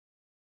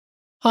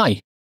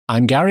Hi,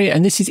 I'm Gary,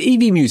 and this is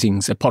EV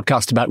Musings, a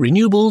podcast about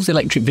renewables,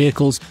 electric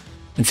vehicles,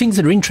 and things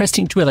that are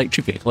interesting to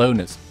electric vehicle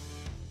owners.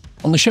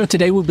 On the show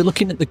today, we'll be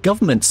looking at the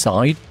government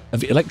side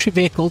of electric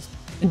vehicles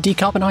and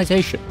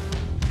decarbonisation.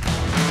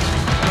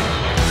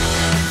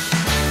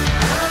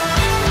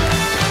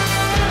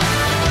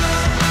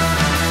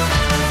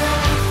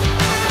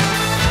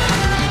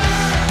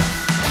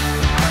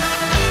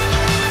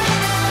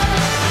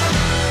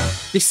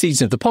 This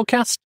season of the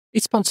podcast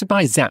is sponsored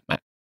by ZapMap,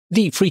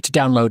 the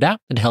free-to-download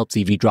app that helps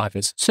EV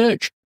drivers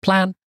search,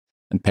 plan,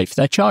 and pay for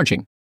their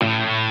charging.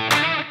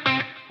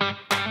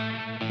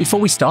 Before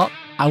we start,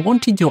 I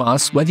wanted to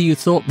ask whether you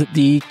thought that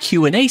the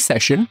Q&A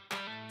session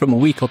from a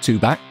week or two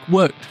back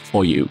worked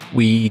for you.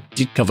 We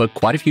did cover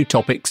quite a few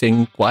topics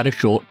in quite a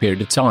short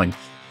period of time.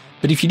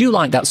 But if you do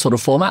like that sort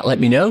of format, let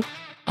me know.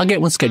 I'll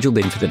get one scheduled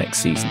in for the next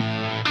season.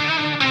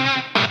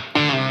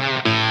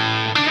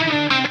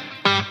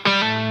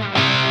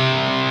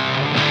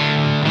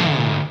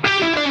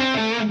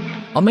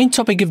 Our main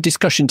topic of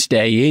discussion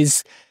today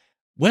is,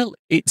 well,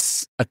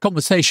 it's a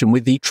conversation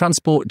with the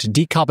Transport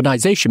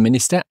Decarbonisation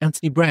Minister,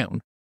 Anthony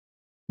Browne.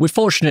 We're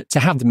fortunate to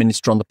have the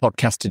Minister on the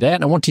podcast today,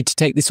 and I wanted to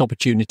take this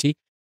opportunity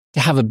to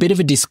have a bit of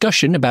a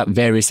discussion about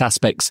various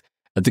aspects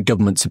of the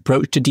government's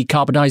approach to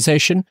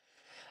decarbonisation,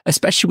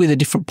 especially with the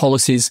different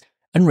policies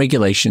and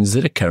regulations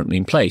that are currently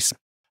in place.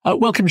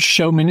 Welcome to the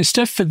show,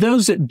 Minister. For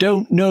those that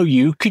don't know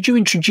you, could you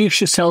introduce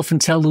yourself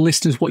and tell the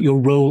listeners what your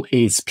role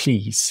is,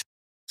 please?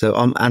 So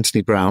I'm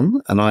Anthony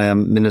Browne, and I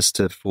am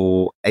Minister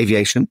for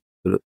Aviation,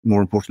 but more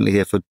importantly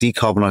here for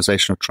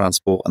decarbonisation of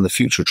transport and the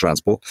future of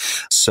transport.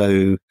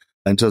 So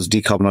in terms of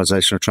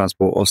decarbonisation of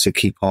transport, obviously a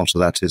key part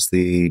of that is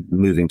the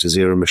moving to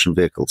zero-emission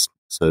vehicles.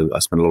 So I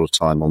spend a lot of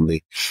time on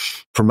the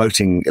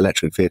promoting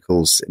electric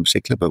vehicles in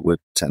particular, but with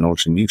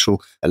technology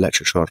neutral,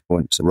 electric charge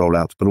point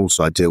rollout, but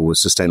also I deal with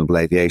sustainable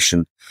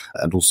aviation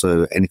and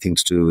also anything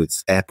to do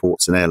with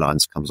airports and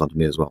airlines comes under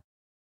me as well.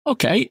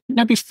 Okay.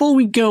 Now, before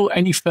we go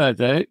any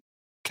further,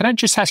 can I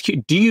just ask you,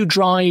 do you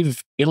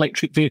drive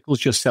electric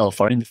vehicles yourself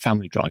or in the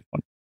family drive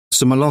one?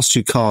 So my last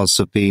two cars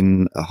have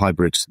been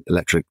hybrid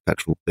electric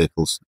petrol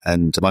vehicles,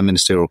 and my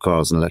Ministerial car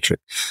is an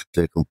electric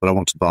vehicle, but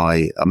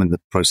I'm in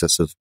the process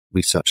of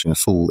researching a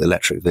full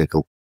electric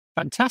vehicle.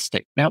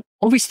 Fantastic. Now,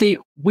 obviously,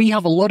 we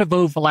have a lot of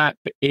overlap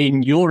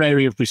in your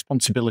area of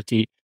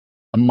responsibility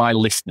and my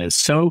listeners.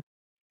 So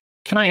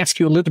can I ask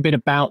you a little bit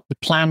about the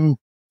plan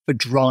for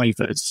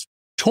drivers?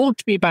 Talk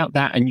to me about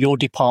that and your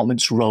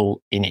department's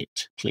role in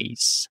it,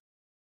 please.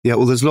 Yeah,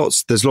 well, there's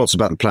lots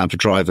about the plan for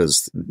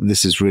drivers.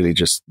 This is really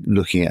just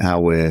looking at how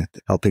we're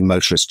helping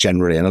motorists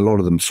generally, and a lot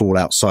of them fall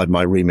outside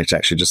my remit.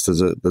 Actually, just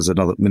there's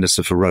another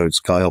Minister for Roads,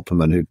 Guy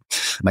Opperman, who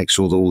makes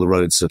sure that all the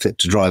roads are fit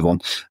to drive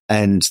on.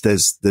 And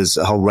there's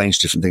a whole range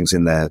of different things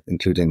in there,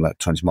 including like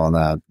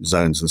 20-mile-an-hour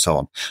zones and so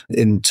on.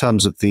 In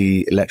terms of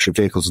the electric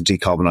vehicles and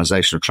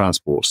decarbonisation of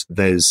transport,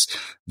 there's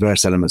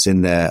various elements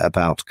in there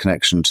about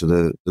connection to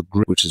the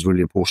grid, which is really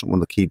important.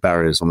 One of the key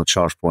barriers on the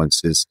charge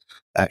points is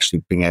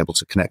actually being able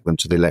to connect them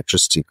to the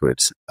electricity grid.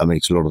 I mean,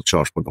 to a lot of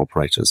charge point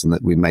operators, and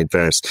that we made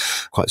various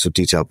quite sort of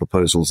detailed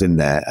proposals in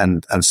there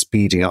and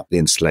speeding up the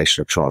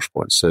installation of charge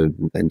points. So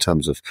in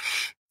terms of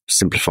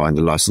simplifying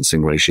the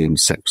licensing regime,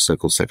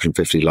 so-called Section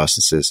 50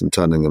 licenses, and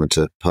turning them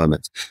into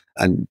permits.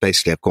 And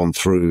basically I've gone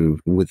through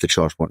with the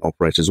charge point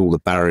operators all the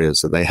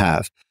barriers that they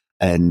have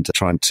and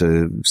trying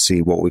to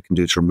see what we can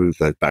do to remove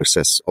the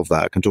process of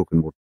that. I can talk in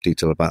more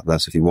detail about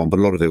that if you want, but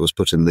a lot of it was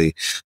put in the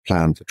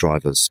plan for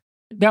drivers.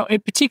 Now,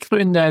 in particular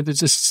in there,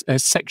 there's a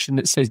section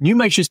that says new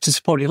measures to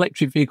support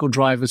electric vehicle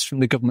drivers from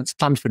the government's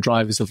plan for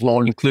drivers of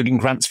law, including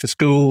grants for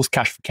schools,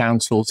 cash for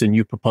councils, and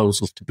new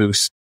proposals to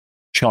boost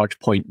charge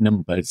point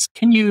numbers.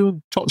 Can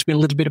you talk to me a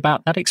little bit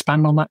about that?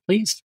 Expand on that,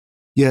 please.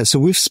 Yeah, so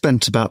we've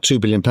spent about £2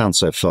 billion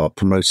so far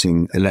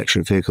promoting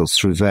electric vehicles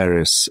through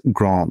various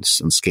grants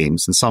and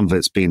schemes, and some of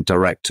it's been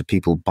direct to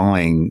people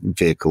buying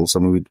vehicles. I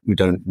mean,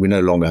 we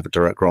no longer have a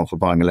direct grant for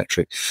buying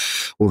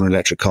ordinary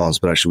electric cars,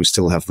 but actually we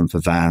still have them for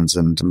vans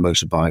and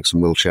motorbikes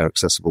and wheelchair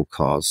accessible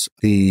cars.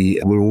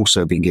 We're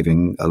also been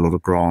giving a lot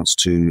of grants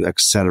to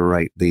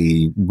accelerate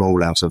the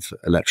rollout of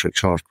electric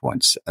charge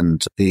points,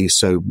 and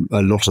so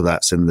a lot of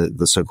that's in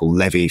the so-called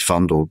Levy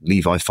Fund or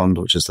Levi Fund,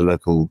 which is the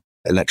local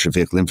electric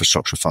vehicle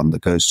infrastructure fund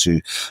that goes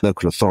to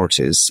local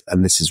authorities.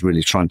 And this is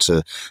really trying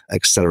to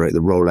accelerate the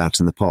rollout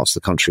in the parts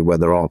of the country where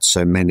there aren't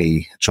so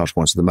many charge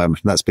points at the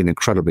moment. And that's been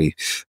incredibly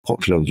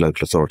popular with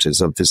local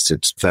authorities. I've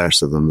visited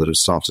various of them that have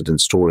started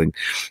installing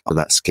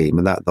that scheme,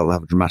 and that'll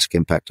have a dramatic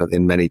impact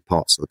in many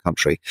parts of the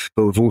country.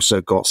 But we've also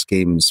got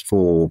schemes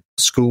for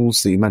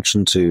schools that you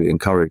mentioned to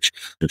encourage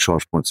the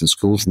charge points in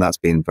schools. And that's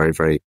been very,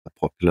 very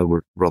popular.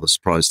 We're rather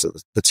surprised at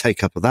the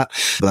take up of that,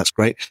 but that's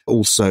great.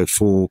 Also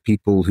for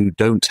people who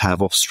don't have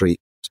off-street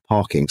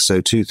parking.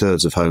 So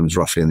 2/3 of homes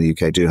roughly in the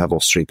UK do have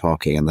off-street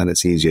parking, and then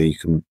it's easier. You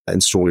can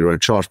install your own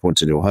charge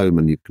point in your home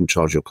and you can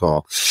charge your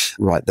car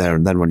right there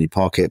and then when you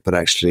park it. But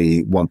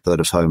actually 1/3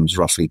 of homes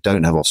roughly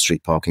don't have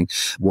off-street parking.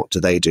 What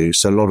do?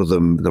 So a lot of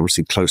them, they're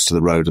obviously close to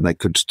the road and they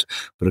could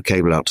put a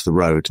cable out to the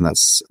road, and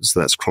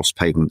that's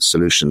cross-pavement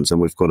solutions.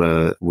 And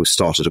we've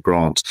started a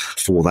grant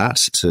for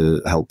that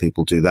to help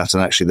people do that.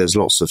 And actually there's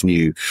lots of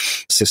new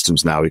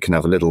systems now. We can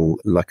have a little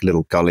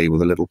gully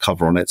with a little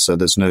cover on it, so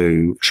there's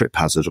no trip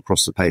hazard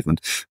across the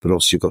pavement. But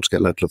obviously you've got to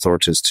get local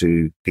authorities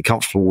to be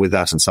comfortable with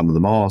that, and some of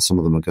them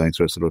are going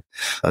through a sort of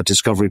a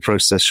discovery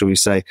process, shall we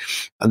say.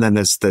 And then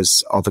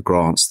there's other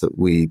grants that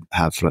we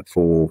have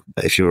for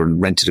if you're in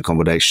rented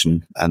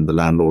accommodation and the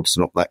landlord's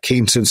not that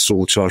keen to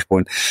install a charge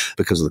point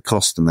because of the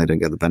cost and they don't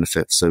get the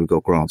benefit. So we've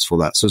got grants for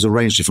that. So there's a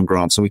range of different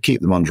grants, and we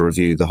keep them under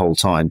review the whole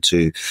time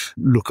to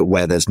look at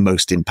where there's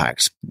most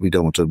impact. We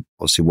don't want to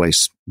obviously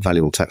waste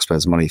valuable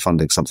taxpayers' money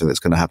funding something that's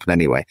going to happen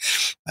anyway.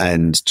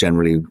 And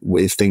generally,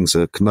 if things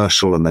are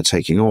commercial and they're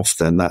taking off,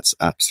 then that's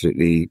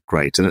absolutely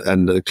great.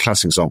 And a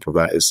classic example of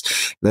that is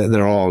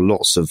there are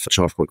lots of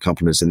charge point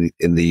companies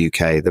in the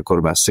UK. They've got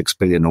about 6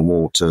 billion or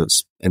more to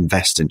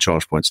invest in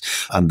charge points,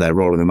 and they're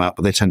rolling them out,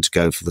 but they tend to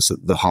go for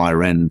the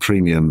higher end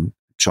premium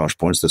charge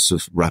points, the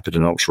sort of rapid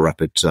and ultra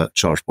rapid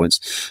charge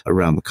points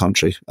around the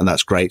country, and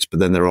that's great. But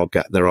then there are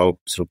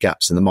sort of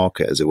gaps in the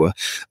market, as it were.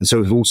 And so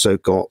we've also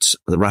got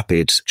the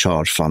Rapid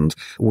Charge Fund,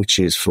 which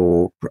is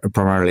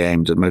primarily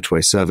aimed at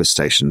motorway service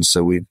stations.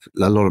 So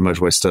a lot of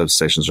motorway service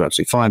stations are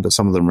absolutely fine, but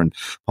some of them are in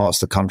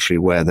parts of the country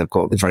where they've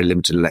got very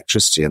limited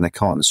electricity and they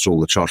can't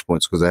install the charge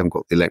points because they haven't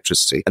got the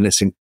electricity. And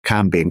this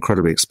can be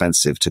incredibly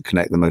expensive to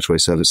connect the motorway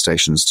service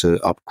stations to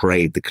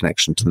upgrade the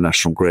connection to the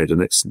national grid,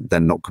 and it's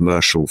then not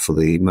commercial for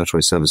the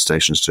motorway service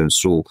stations to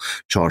install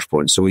charge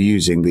points. So we're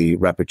using the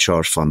Rapid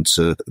Charge Fund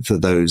for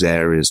those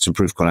areas, to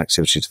improve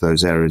connectivity to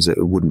those areas that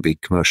it wouldn't be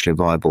commercially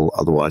viable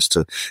otherwise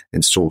to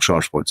install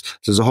charge points.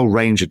 So there's a whole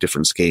range of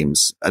different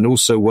schemes, and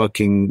also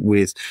working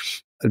with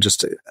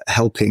just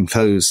helping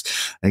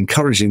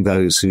encouraging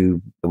those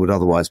who would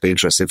otherwise be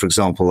interested. For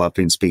example, I've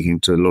been speaking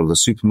to a lot of the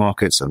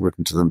supermarkets. I've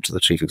written to the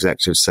chief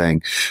executives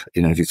saying,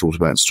 have you thought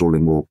about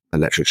installing more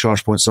electric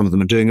charge points? Some of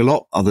them are doing a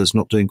lot, others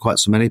not doing quite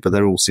so many, but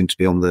they all seem to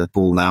be on the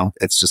ball now.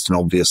 It's just an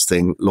obvious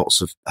thing.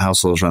 Lots of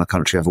households around the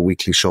country have a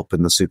weekly shop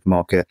in the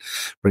supermarket.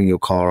 Bring your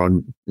car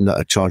on,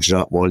 charge it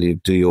up while you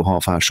do your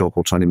half-hour shop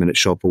or 20-minute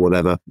shop or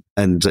whatever.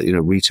 And,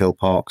 retail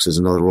parks is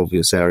another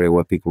obvious area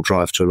where people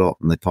drive to a lot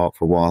and they park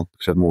for a while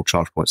because they have more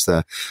charge points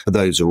there. But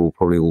those are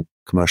probably all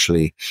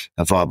commercially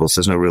viable. So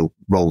there's no real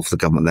role for the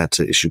government there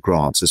to issue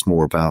grants. It's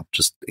more about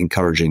just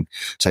encouraging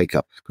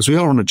take-up. Because we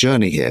are on a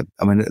journey here.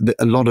 I mean,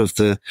 a lot of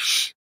the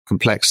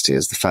complexity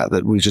is the fact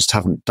that we just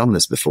haven't done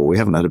this before. We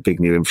haven't had a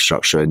big new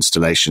infrastructure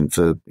installation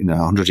for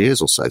 100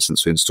 years or so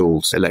since we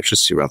installed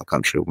electricity around the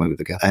country, or maybe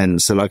the gas. And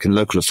so, like in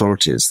local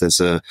authorities, there's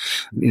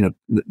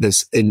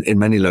in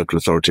many local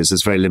authorities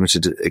there's very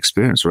limited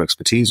experience or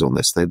expertise on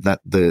this.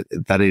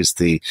 That is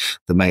the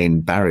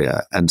main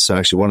barrier. And so,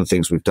 actually, one of the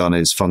things we've done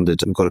is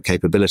we've got a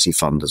capability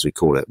fund, as we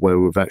call it, where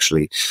we've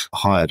actually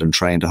hired and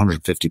trained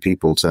 150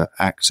 people to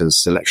act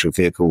as electric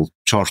vehicle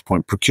charge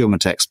point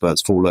procurement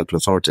experts for local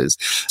authorities.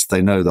 So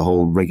they know the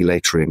whole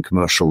regulatory and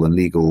commercial and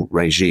legal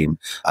regime,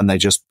 and they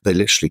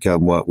literally go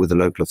and work with the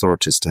local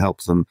authorities to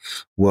help them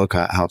work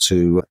out how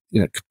to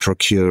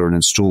procure and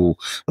install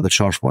the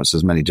charge points.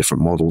 There's many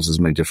different models, there's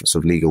many different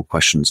sort of legal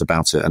questions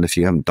about it, and if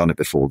you haven't done it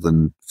before,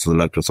 then for the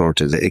local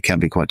authorities it can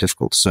be quite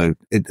difficult. So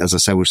as I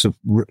say, we're sort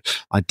of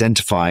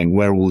identifying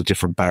where all the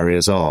different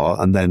barriers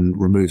are and then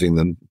removing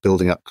them,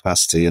 building up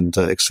capacity and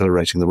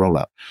accelerating the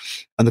rollout.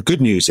 And the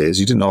good news is,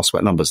 you didn't ask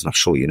about numbers, and I'm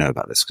sure you know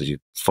about this because you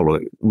follow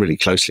it really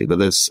closely, but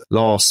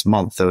last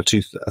month there were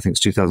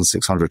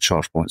 2,600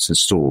 charge points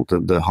installed,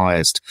 the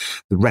highest,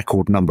 the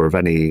record number of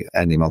any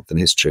month in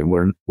history.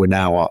 And we're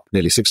now up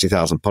nearly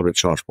 60,000 public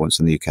charge points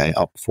in the UK,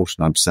 up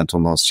 49%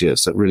 on last year.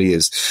 So it really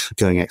is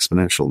going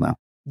exponential now.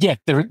 Yeah,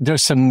 there are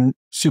some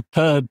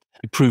superb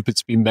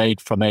improvements being made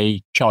from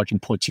a charging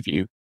point of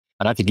view.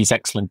 And I think it's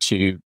excellent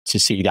to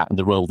see that and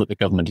the role that the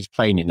government is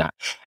playing in that.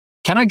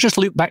 Can I just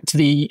loop back to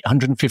the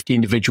 150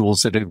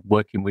 individuals that are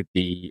working with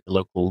the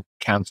local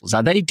councils?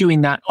 Are they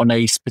doing that on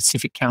a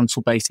specific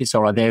council basis,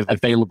 or are they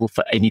available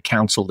for any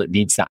council that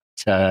needs that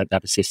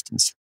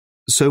assistance?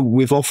 So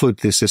we've offered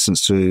the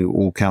assistance to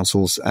all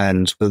councils,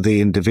 and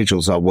the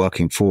individuals are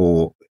working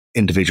for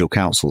individual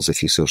councils,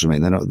 if you see what I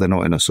mean. They're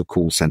not in a sort of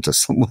call centre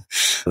somewhere.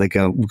 They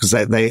go because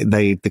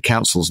the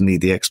councils need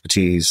the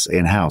expertise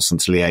in house and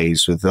to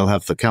liaise with.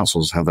 The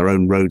councils have their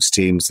own roads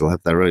teams. They'll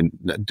have their own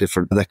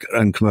their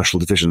own commercial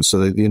divisions. So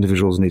the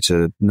individuals need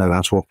to know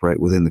how to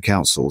operate within the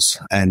councils.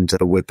 And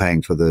we're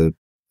paying for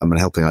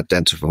helping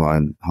identify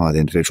and hire the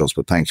individuals,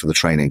 but paying for the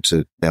training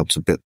to be able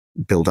to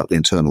build up the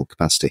internal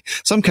capacity.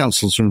 Some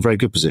councils are in very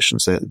good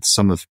positions.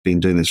 Some have been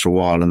doing this for a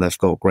while and they've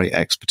got great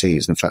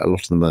expertise. In fact, a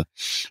lot of them are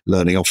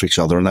learning off each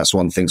other, and that's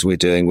one of the things we're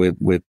doing.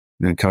 We're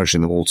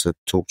encouraging them all to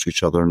talk to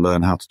each other and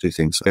learn how to do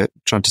things. We're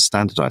trying to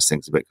standardize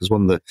things a bit, because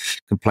one of the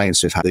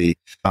complaints we've had, the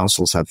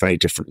councils have very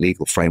different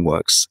legal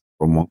frameworks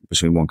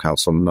between one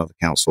council and another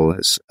council.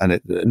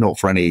 Not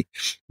for any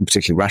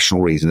particularly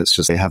rational reason. It's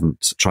just they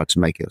haven't tried to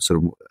make it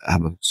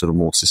have a sort of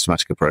more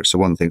systematic approach. So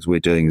one of the things we're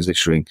doing is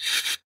issuing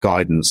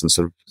guidance and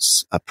sort of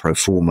a pro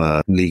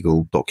forma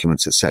legal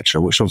documents,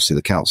 etc., which obviously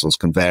the councils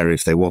can vary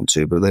if they want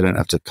to, but they don't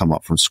have to come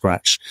up from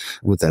scratch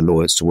with their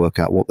lawyers to work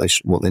out what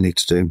they need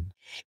to do.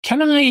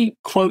 Can I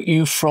quote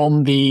you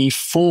from the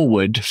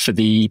foreword for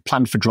the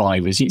plan for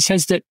drivers? It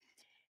says that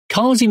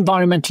cars'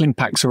 environmental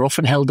impacts are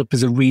often held up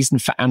as a reason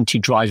for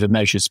anti-driver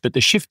measures, but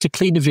the shift to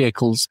cleaner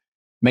vehicles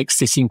makes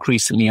this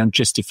increasingly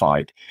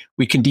unjustified.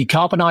 We can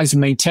decarbonise and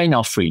maintain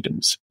our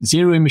freedoms.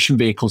 Zero-emission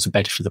vehicles are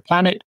better for the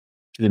planet,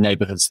 for the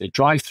neighbourhoods they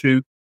drive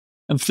through,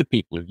 and for the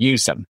people who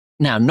use them.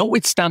 Now,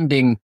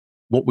 notwithstanding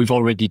what we've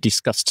already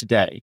discussed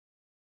today,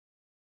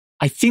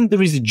 I think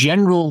there is a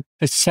general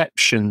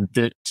perception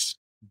that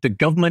the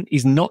government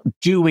is not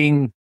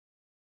doing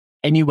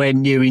anywhere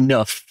near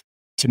enough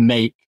to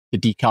make the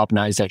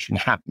decarbonisation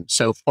happen.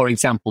 So, for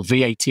example,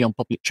 VAT on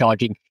public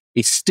charging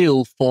is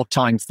still 4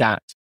 times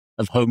that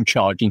of home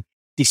charging,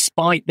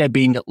 despite there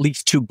being at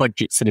least 2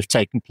 budgets that have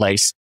taken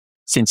place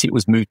since it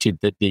was mooted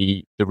that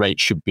the rate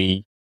should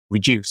be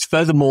reduced.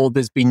 Furthermore,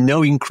 there's been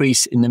no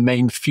increase in the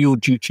main fuel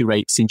duty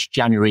rate since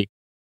January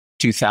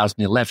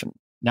 2011.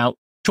 Now,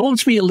 talk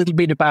to me a little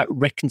bit about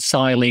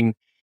reconciling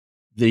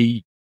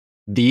the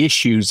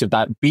issues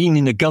about being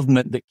in a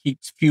government that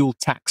keeps fuel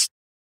tax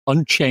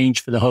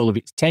unchanged for the whole of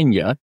its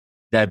tenure,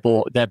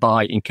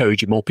 thereby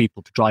encouraging more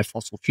people to drive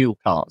fossil fuel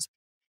cars.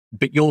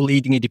 But you're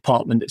leading a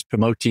department that's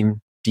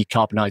promoting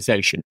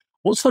decarbonisation.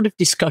 What sort of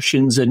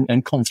discussions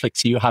and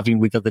conflicts are you having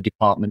with other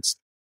departments,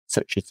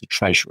 such as the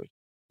Treasury?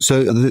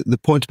 So the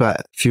point about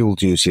fuel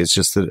duty is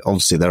just that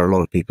obviously there are a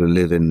lot of people who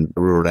live in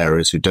rural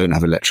areas who don't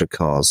have electric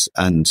cars.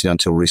 And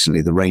until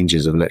recently, the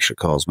ranges of electric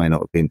cars may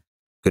not have been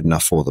good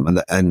enough for them.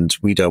 And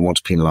we don't want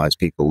to penalise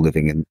people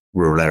living in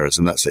rural areas.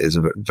 And I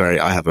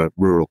have a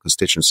rural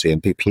constituency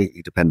and people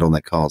completely depend on their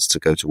cars to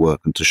go to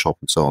work and to shop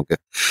and so on. Get,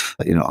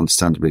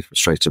 understandably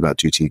frustrated about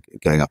duty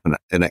going up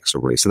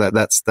inexorably. So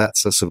that's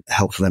a sort of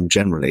help for them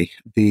generally.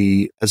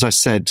 As I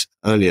said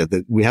earlier,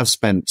 that we have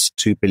spent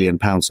 £2 billion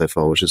so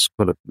far, which is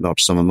quite a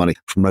large sum of money,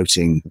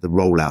 promoting the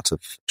rollout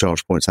of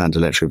charge points and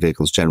electric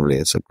vehicles generally.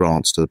 It's a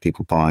grant to the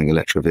people buying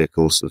electric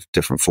vehicles of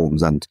different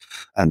forms and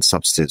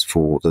subsidies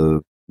for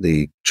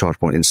the charge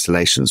point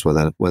installations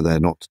where they're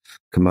not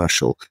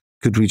commercial.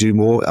 Could we do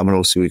more? I mean,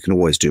 obviously we can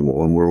always do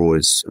more, and we're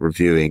always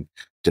reviewing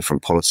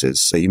different policies.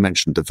 So you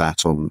mentioned the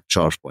VAT on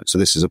charge points. So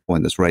this is a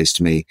point that's raised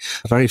to me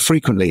very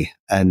frequently,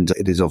 and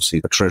it is obviously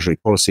a Treasury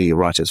policy. You're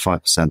right, it's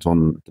 5%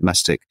 on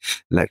domestic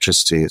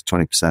electricity, it's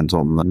 20%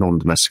 on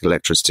non-domestic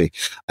electricity.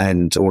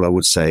 And all I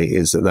would say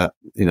is that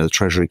the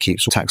Treasury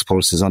keeps tax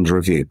policies under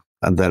review.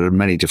 And there are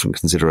many different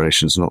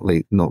considerations, not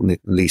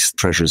least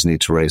treasurers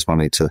need to raise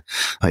money to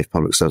pay for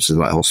public services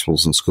like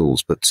hospitals and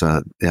schools. But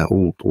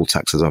all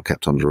taxes are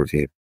kept under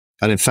review.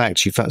 And in fact,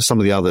 some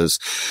of the others,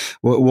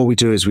 what we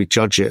do is we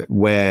judge it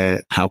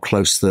how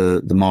close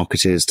the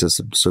market is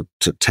to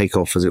take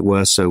off, as it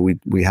were. So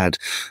we had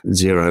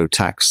zero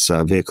tax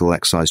vehicle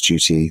excise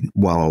duty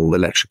while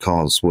electric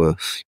cars were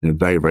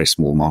very, very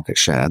small market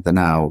share. They're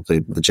now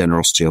the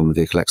generosity on the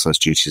vehicle excise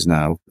duty is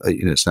now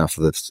it's now for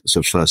the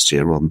sort of first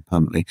year rather than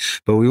permanently.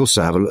 But we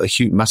also have a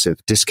huge,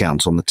 massive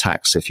discount on the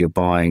tax if you're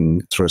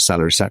buying through a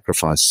salary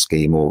sacrifice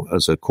scheme or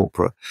as a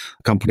corporate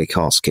company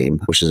car scheme,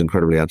 which is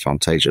incredibly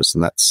advantageous,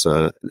 and that's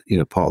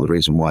part of the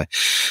reason why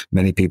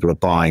many people are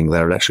buying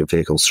their electric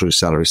vehicles through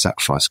salary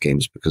sacrifice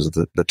schemes, because of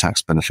the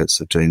tax benefits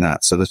of doing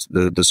that. So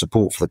the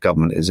support for the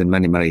government is in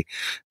many, many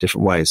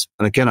different ways.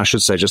 And again, I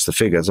should say just the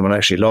figures. I mean,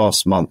 actually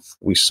last month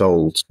we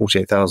sold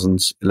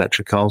 48,000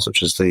 electric cars,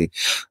 which is the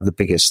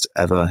biggest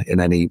ever in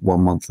any one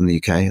month in the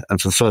UK.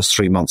 And for the first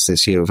 3 months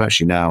this year, we've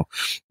actually now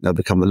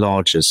become the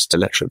largest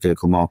electric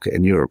vehicle market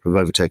in Europe. We've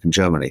overtaken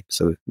Germany.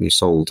 So we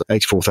sold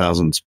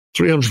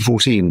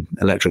 84,314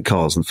 electric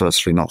cars in the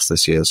first 3 months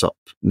this year. It's up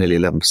nearly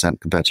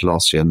 11% compared to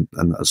last year.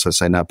 And as I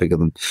say, now bigger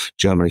than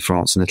Germany,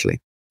 France and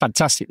Italy.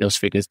 Fantastic, those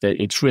figures.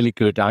 It's really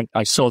good.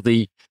 I saw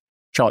the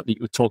chart that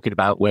you were talking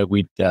about where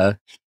we'd top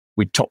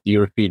the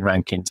European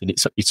rankings. And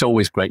it's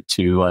always great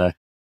to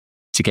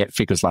get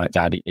figures like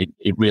that.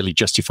 It really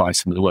justifies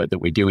some of the work that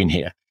we're doing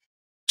here.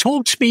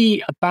 Talk to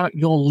me about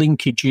your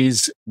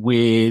linkages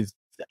with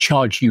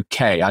Charge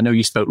UK. I know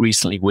you spoke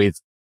recently with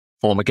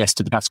former guest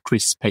of the past,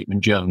 Chris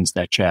Pateman-Jones,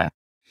 their chair.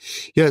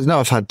 Yeah, no,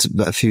 I've had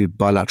a few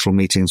bilateral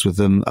meetings with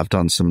them. I've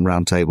done some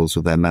roundtables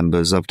with their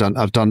members. I've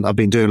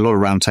been doing a lot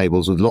of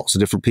roundtables with lots of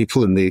different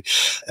people who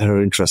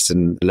are interested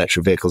in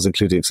electric vehicles,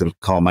 including sort of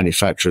car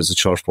manufacturers, the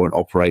charge point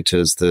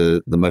operators,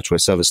 the motorway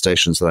service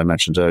stations that I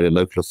mentioned earlier,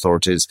 local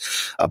authorities.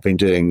 I've been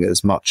doing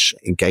as much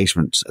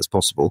engagement as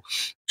possible.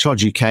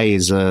 Charge UK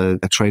is a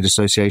trade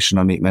association.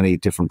 I meet many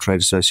different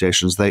trade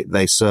associations.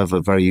 They serve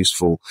a very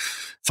useful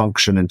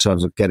function in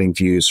terms of getting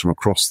views from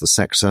across the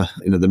sector.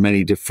 There are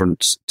many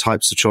different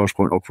types of charge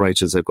point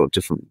operators. They've got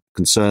different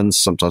concerns.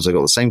 Sometimes they've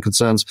got the same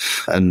concerns,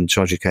 and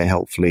Charge UK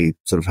helpfully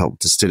sort of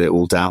helped distill it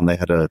all down. They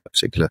had a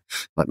particular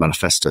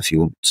manifesto, if you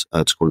want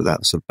to call it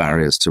that, sort of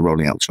barriers to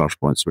rolling out charge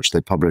points, which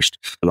they published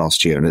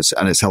last year, and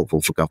it's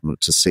helpful for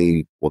government to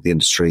see what the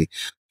industry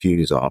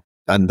views are.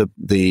 And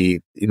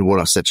what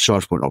I said to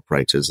charge point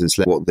operators is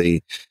what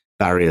the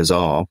barriers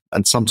are,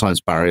 and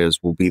sometimes barriers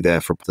will be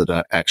there for that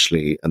are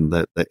actually, and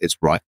that it's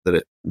right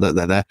that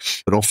they're there,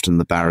 but often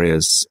the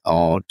barriers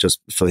are just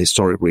for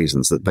historic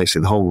reasons, that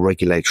basically the whole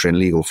regulatory and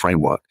legal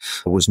framework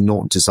was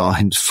not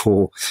designed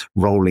for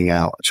rolling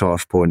out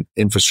charge point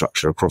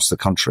infrastructure across the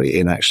country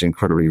in actually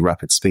incredibly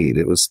rapid speed.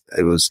 It was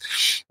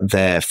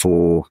there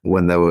for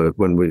when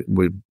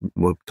we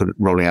were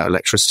rolling out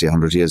electricity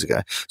 100 years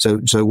ago. So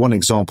one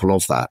example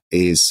of that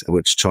is,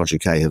 which Charge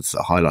UK have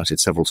highlighted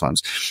several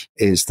times,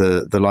 is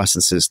the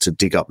licenses to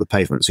dig up the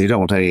pavement. So you don't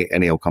want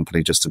any old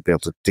company just to be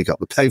able to dig up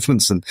the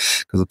pavements, and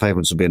because the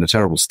pavements would be in a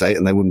terrible state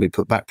and they wouldn't be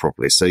put back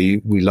properly. So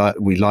we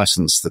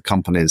license the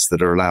companies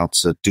that are allowed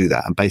to do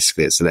that, and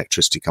basically it's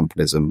electricity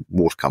companies and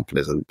water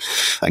companies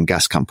and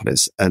gas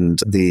companies,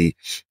 and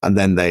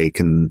then they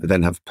can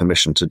then have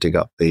permission to dig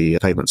up the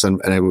pavements.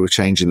 And we were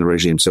changing the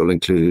regime so it'll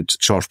include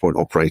charge point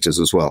operators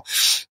as well,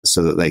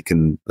 so that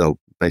they'll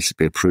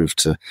basically be approved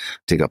to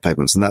dig up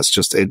pavements. And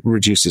it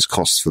reduces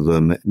costs for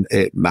them.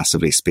 It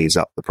massively speeds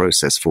up the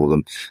process for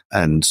them.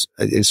 And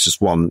it's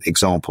just one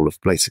example of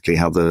basically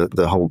how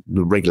the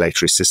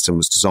regulatory system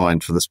was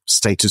designed for the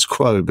status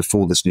quo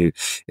before this new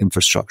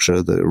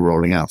infrastructure that we're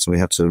rolling out. So we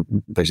have to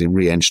basically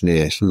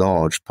re-engineer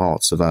large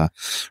parts of our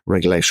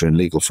regulatory and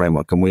legal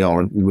framework. And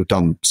we've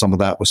done some of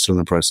that. We're still in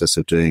the process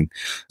of doing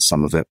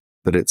some of it,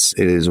 but it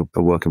is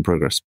a work in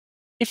progress.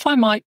 If I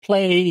might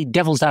play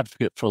devil's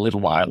advocate for a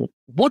little while,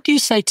 what do you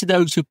say to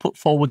those who put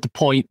forward the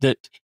point that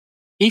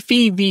if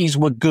EVs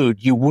were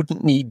good, you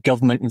wouldn't need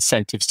government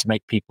incentives to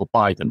make people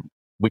buy them,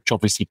 which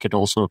obviously could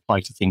also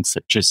apply to things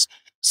such as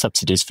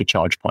subsidies for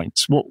charge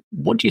points?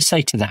 What do you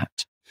say to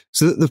that?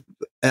 So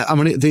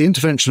the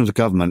intervention of the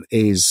government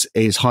is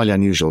highly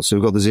unusual. So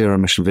we've got the zero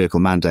emission vehicle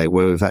mandate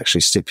where we've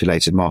actually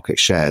stipulated market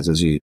shares,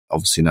 as you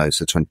obviously know,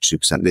 so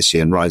 22% this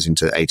year and rising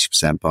to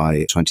 80% by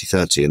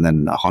 2030 and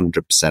then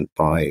 100%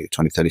 by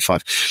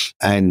 2035.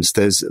 And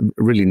there's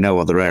really no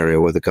other area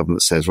where the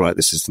government says, right,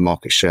 this is the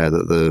market share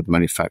that the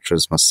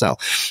manufacturers must sell.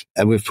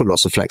 And we've put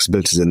lots of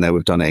flexibilities in there.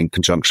 We've done it in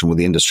conjunction with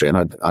the industry.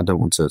 And I don't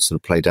want to sort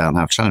of play down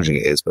how challenging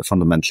it is, but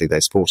fundamentally they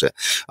support it.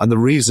 And the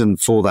reason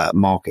for that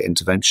market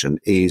intervention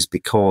is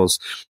because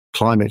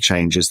climate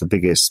change is the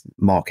biggest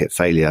market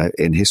failure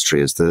in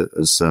history, as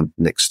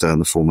Nick Stern,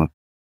 the former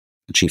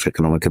chief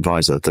economic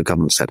advisor, the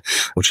government said,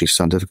 or chief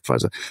scientific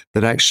advisor,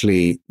 that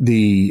actually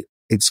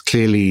it's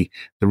clearly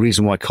the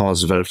reason why cars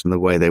developed in the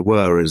way they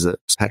were is that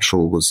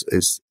petrol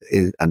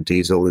and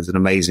diesel is an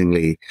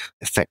amazingly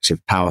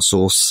effective power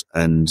source,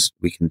 and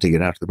we can dig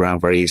it out of the ground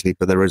very easily.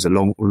 But there is a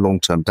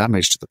long-term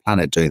damage to the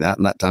planet doing that,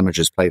 and that damage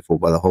is paid for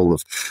by the whole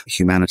of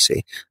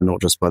humanity, not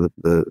just by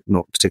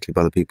not particularly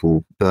by the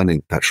people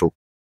burning petrol.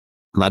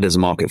 That is a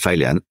market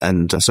failure.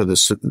 And so the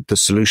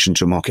solution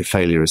to a market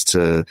failure is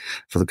for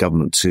the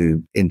government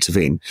to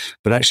intervene.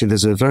 But actually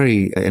there's a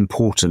very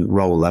important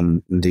role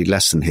and indeed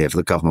lesson here for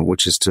the government,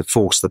 which is to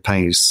force the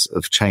pace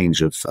of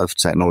change of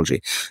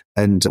technology,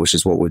 and which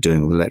is what we're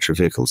doing with electric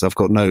vehicles. I've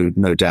got no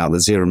doubt that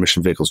zero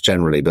emission vehicles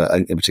generally, but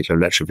in particular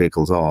electric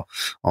vehicles are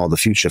the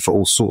future for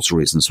all sorts of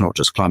reasons, not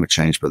just climate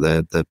change, but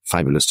they're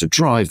fabulous to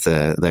drive.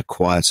 They're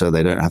quieter.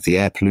 They don't have the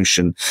air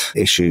pollution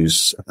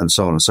issues and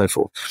so on and so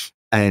forth.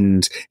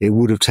 And it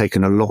would have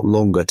taken a lot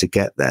longer to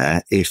get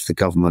there if the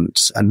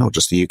government, and not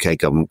just the UK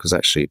government, because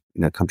actually,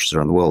 countries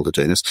around the world are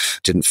doing this,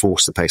 didn't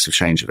force the pace of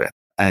change of it.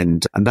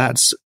 And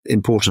that's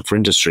important for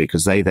industry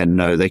because they then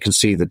know, they can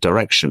see the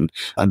direction,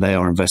 and they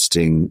are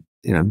investing,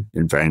 in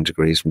varying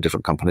degrees from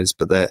different companies,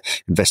 but they're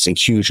investing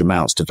huge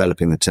amounts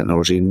developing the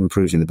technology and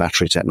improving the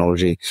battery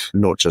technology,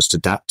 not just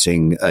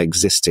adapting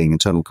existing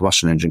internal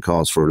combustion engine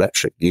cars for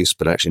electric use,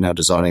 but actually now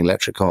designing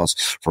electric cars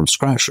from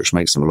scratch, which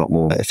makes them a lot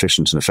more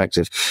efficient and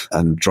effective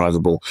and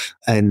drivable.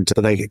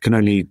 But they can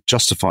only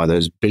justify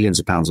those billions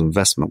of pounds of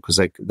investment because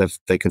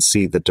they can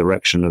see the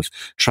direction of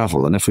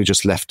travel. And if we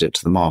just left it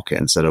to the market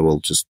and said, oh, well,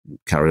 just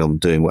carry on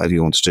doing whatever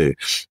you want to do,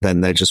 then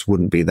there just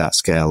wouldn't be that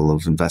scale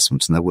of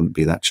investment and there wouldn't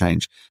be that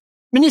change.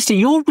 Minister,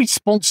 you're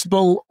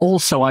responsible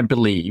also, I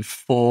believe,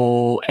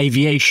 for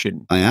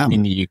aviation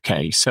in the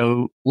UK.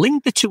 So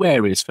link the two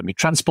areas for me,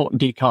 transport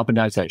and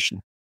decarbonisation.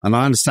 And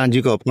I understand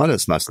you've got a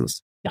pilot's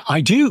licence. Yeah,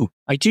 I do.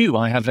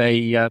 I have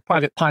a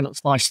private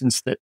pilot's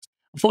licence that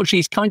unfortunately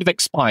is kind of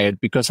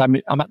expired because I'm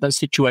at that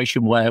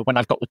situation where when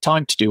I've got the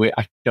time to do it,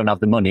 I don't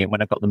have the money. And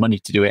when I've got the money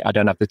to do it, I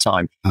don't have the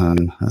time.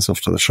 That's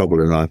often the trouble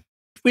in life.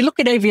 If we look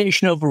at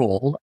aviation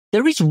overall,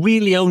 there is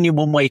really only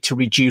one way to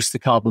reduce the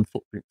carbon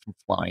footprint from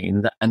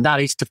flying, and that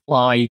is to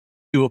fly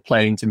fewer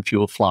planes and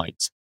fewer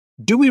flights.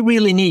 Do we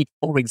really need,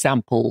 for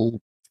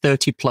example,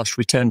 30 plus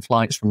return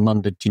flights from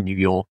London to New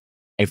York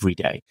every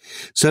day?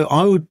 So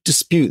I would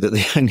dispute that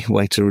the only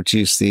way to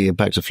reduce the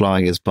impact of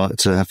flying is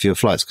to have fewer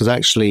flights, because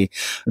actually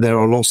there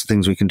are lots of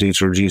things we can do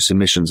to reduce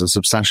emissions and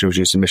substantially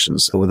reduce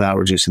emissions without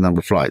reducing the number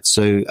of flights.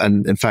 So,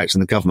 and in fact,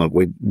 in the government,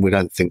 we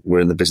don't think we're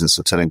in the business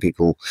of telling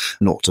people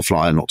not to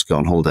fly and not to go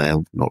on holiday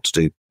or not to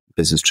do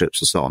business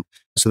trips and so on.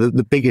 So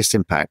the biggest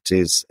impact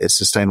is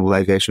sustainable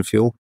aviation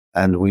fuel.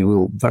 And we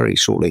will very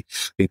shortly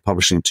be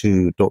publishing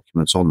 2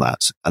 documents on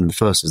that. And the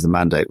first is the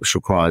mandate, which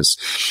requires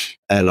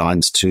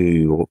airlines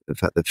or in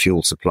fact, the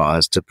fuel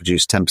suppliers to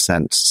produce 10%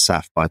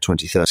 SAF by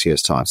 2030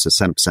 years' time. So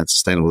 10%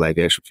 sustainable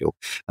aviation fuel.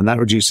 And that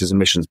reduces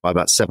emissions by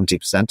about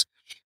 70%.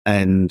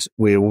 And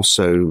we're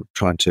also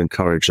trying to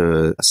encourage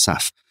a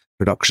SAF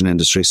production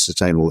industry,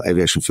 sustainable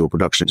aviation fuel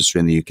production industry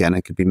in the UK. And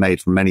it could be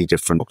made from many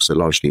different, so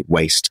largely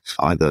waste,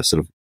 either sort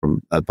of from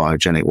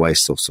biogenic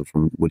waste, also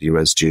from woody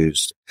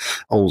residues,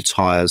 old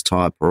tyres,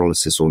 tyre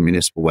pyrolysis, or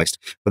municipal waste.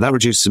 But that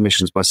reduces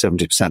emissions by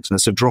 70%. And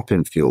it's a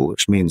drop-in fuel,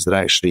 which means that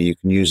actually you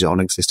can use it on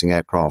existing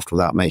aircraft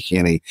without making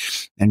any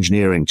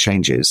engineering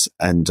changes.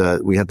 And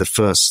we had the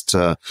first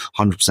 100%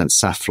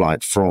 SAF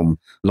flight from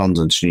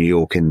London to New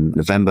York in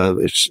November,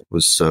 which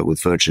was with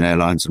Virgin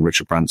Airlines, and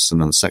Richard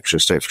Branson and the Secretary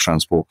of State for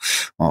Transport,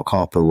 Mark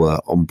Harper, were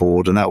on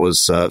board. And that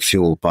was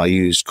fueled by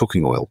used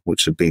cooking oil,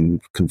 which had been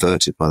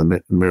converted by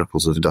the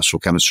miracles of industrial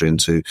chemistry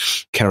into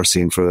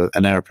kerosene for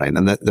an airplane.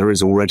 And there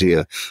is already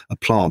a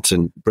plant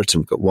in Britain.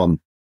 We've got one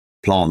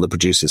plant that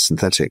produces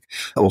synthetic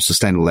or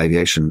sustainable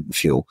aviation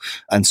fuel.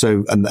 And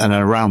so, and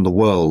around the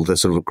world,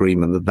 there's sort of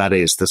agreement that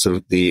is the sort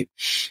of the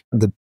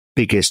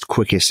biggest,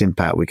 quickest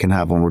impact we can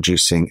have on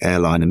reducing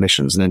airline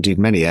emissions. And indeed,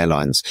 many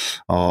airlines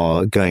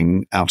are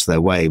going out of their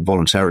way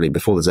voluntarily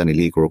before there's any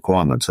legal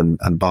requirement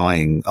and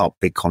buying up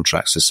big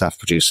contracts with SAF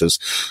producers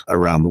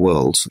around the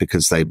world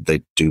because they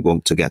do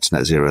want to get to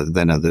net zero.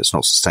 They know that it's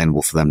not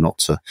sustainable for them not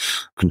to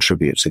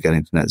contribute to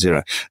getting to net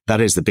zero. That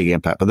is the big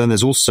impact. But then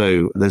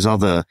there's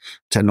other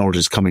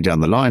technologies coming down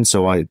the line.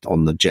 So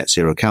on the Jet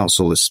Zero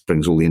Council, this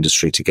brings all the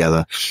industry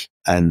together.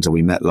 And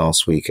we met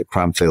last week at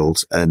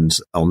Cranfield, and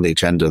on the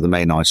agenda, the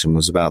main item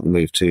was about the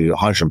move to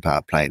hydrogen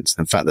powered planes.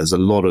 In fact, there's a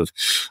lot of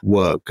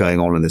work going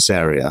on in this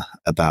area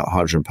about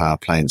hydrogen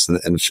powered planes. And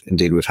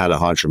indeed, we've had a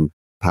hydrogen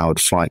powered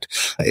flight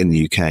in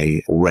the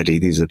UK already.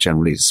 These are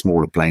generally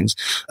smaller planes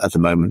at the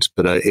moment,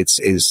 but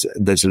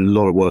there's a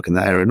lot of work in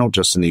that area, not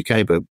just in the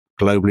UK, but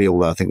globally,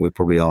 although I think we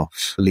probably are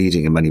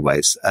leading in many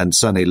ways. And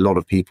certainly a lot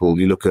of people,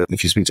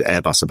 if you speak to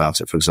Airbus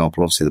about it, for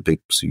example, obviously the big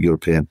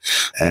European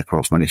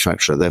aircraft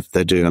manufacturer,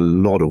 they're doing a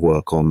lot of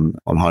work on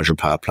hydrogen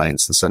power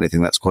planes, and certainly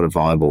think that's quite a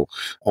viable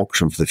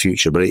option for the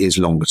future, but it is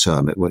longer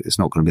term. It's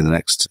not going to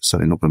be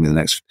certainly not going to be the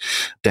next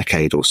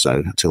decade or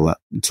so until that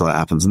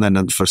happens. And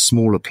then for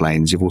smaller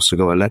planes, you've also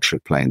got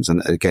electric planes.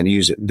 And again,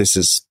 this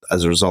is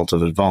as a result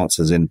of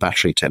advances in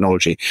battery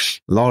technology,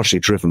 largely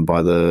driven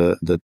by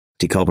the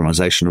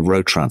decarbonisation of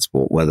road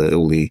transport, where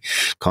all the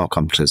car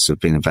companies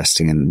have been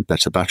investing in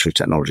better battery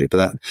technology.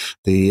 But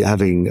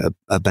having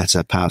a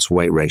better power to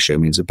weight ratio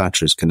means that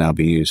batteries can now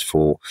be used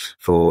for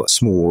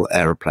small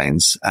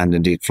aeroplanes and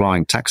indeed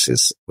flying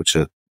taxis, which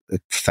are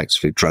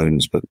effectively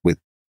drones, but with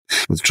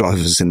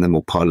drivers in them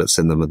or pilots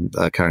in them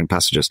and carrying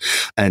passengers.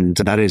 And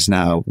that is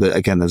now,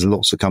 again, there's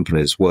lots of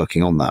companies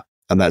working on that.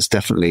 And that's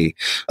definitely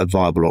a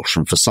viable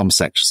option for some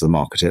sectors of the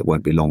market. It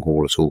won't be long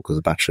haul at all because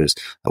the batteries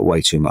are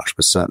way too much,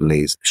 but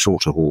certainly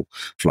shorter haul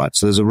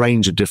flights. So there's a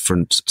range of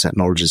different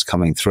technologies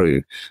coming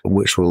through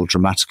which will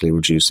dramatically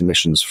reduce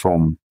emissions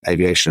from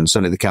aviation.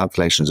 Certainly the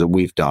calculations that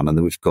we've done and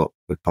that we've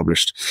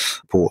published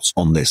reports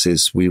on this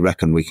is we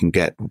reckon we can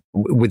get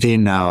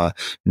within our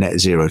net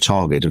zero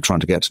target of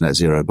trying to get to net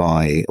zero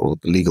or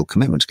the legal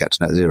commitment to get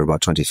to net zero by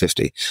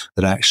 2050,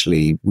 that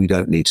actually we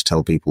don't need to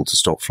tell people to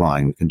stop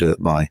flying. We can do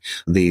it by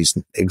these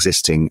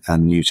existing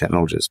and new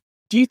technologies.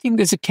 Do you think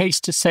there's a case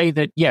to say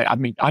that,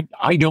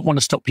 I don't want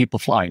to stop people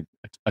flying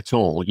at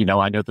all.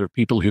 I know there are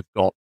people who've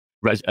got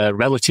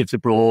relatives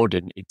abroad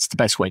and it's the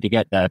best way to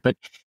get there, but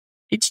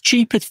it's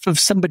cheaper for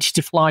somebody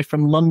to fly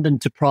from London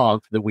to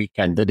Prague for the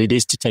weekend than it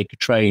is to take a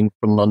train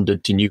from London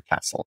to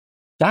Newcastle.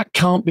 That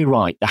can't be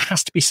right. There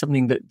has to be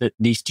something that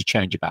needs to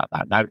change about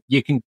that. Now,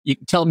 you can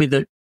tell me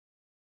that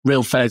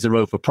rail fares are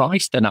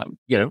overpriced, and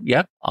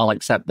I'll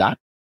accept that.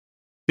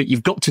 But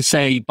you've got to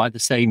say by the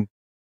same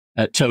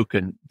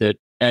token that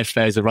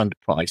airfares are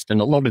underpriced, and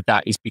a lot of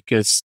that is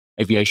because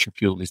aviation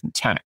fuel isn't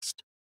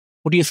taxed.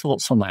 What are your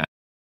thoughts on that?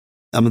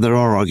 There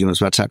are arguments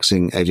about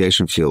taxing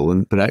aviation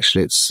fuel, but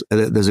actually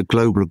there's a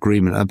global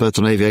agreement both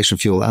on aviation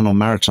fuel and on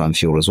maritime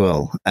fuel as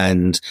well,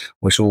 and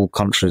which all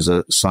countries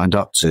are signed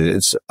up to.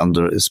 It's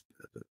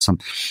some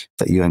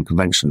that UN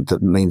convention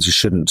that means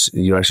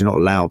you're actually not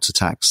allowed to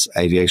tax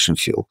aviation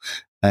fuel.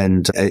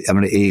 And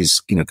it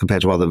is,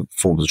 compared to other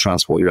forms of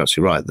transport, you're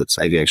absolutely right that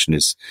aviation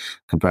is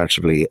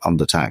comparatively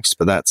undertaxed,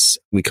 but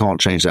we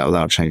can't change that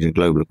without changing a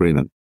global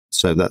agreement.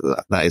 So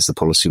that is the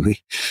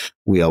policy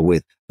we are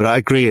with. But I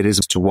agree it is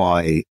as to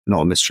why,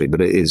 not a mystery,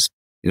 but it is,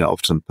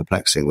 often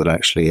perplexing that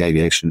actually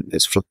aviation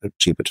is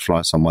cheaper to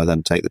fly somewhere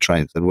than take the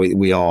trains. And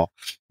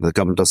the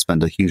government does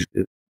spend a huge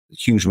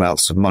huge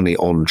amounts of money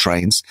on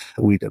trains.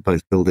 We are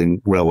both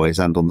building railways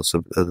and on the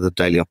sort of the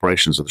daily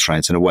operations of the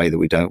trains in a way that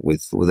we don't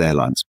with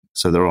airlines.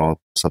 So there are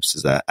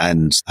subsidies there.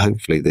 And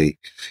hopefully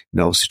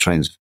obviously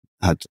trains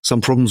had some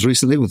problems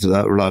recently with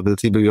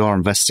reliability, but we are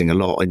investing a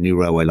lot in new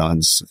railway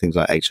lines. Things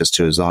like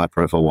HS2 is a high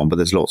profile one, but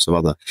there's lots of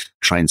other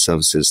train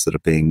services that are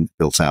being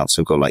built out.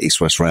 So we've got like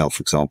East West Rail,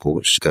 for example,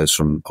 which goes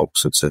from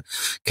Oxford to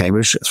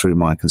Cambridge through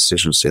my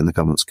constituency, and the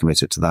government's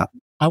committed to that.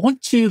 I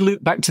want to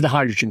loop back to the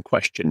hydrogen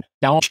question.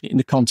 Now, in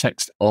the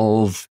context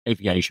of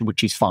aviation,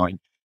 which is fine,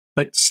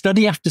 but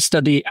study after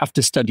study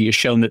after study has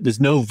shown that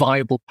there's no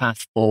viable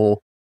path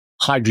for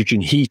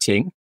hydrogen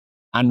heating.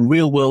 And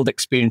real-world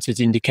experience has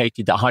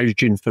indicated that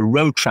hydrogen for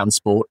road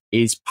transport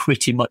is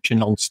pretty much a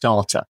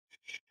non-starter.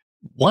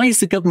 Why is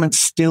the government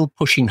still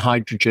pushing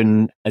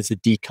hydrogen as a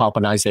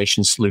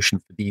decarbonisation solution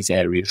for these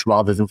areas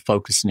rather than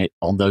focusing it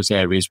on those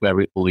areas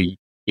where it will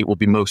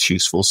be most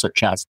useful,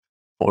 such as,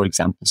 for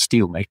example,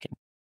 steelmaking?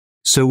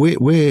 So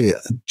we're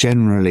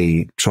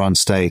generally trying to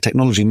stay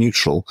technology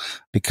neutral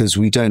because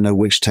we don't know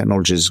which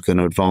technology is going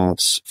to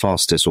advance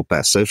fastest or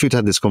best. So if we'd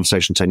had this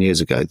conversation 10 years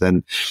ago,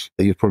 then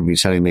you'd probably be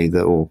telling me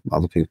that, or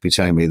other people would be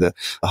telling me that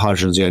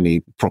hydrogen is the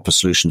only proper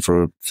solution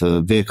for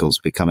vehicles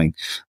becoming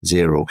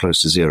zero or close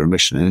to zero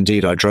emission. And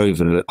indeed, I drove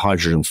a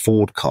hydrogen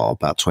Ford car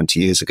about 20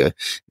 years ago.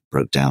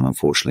 Broke down,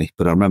 unfortunately.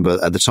 But I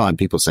remember at the time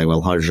people saying,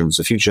 well, hydrogen's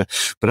the future.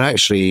 But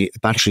actually,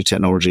 battery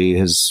technology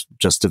has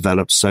just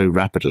developed so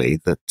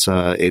rapidly that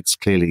it's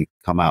clearly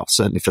come out,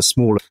 certainly for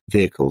smaller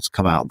vehicles,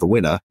 come out the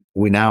winner.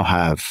 We now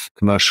have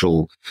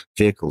commercial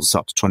vehicles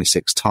up to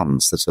 26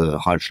 tons that are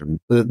hydrogen,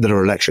 that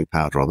are electric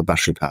powered, rather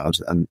battery powered,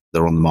 and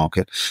they're on the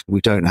market. We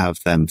don't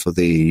have them for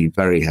the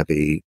very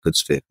heavy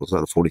goods vehicles,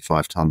 like the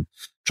 45 ton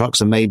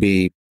trucks, and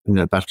maybe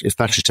if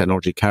battery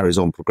technology carries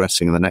on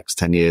progressing in the next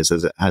 10 years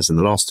as it has in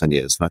the last 10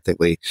 years, then I think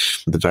the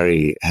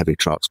very heavy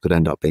trucks could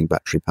end up being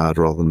battery powered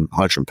rather than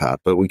hydrogen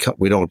powered. But we don't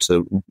want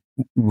to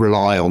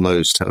rely on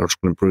those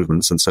technological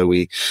improvements. And so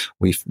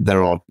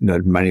there are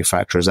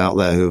manufacturers out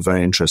there who are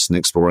very interested in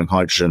exploring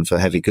hydrogen for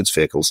heavy goods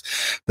vehicles.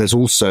 There's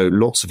also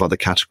lots of other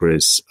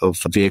categories of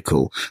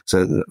vehicle,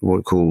 so what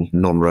we call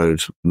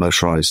non-road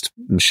motorized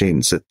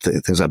machines,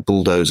 things like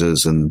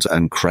bulldozers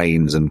and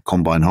cranes and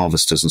combine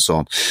harvesters and so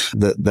on,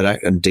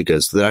 and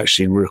diggers that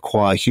actually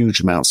require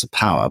huge amounts of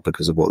power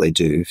because of what they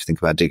do. If you think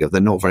about a digger,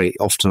 they're not very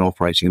often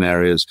operating in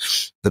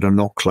areas that are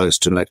not close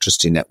to an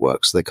electricity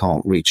network, so they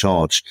can't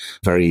recharge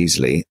very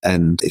easily.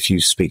 And if you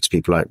speak to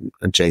people like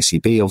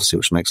JCB, obviously,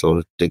 which makes a lot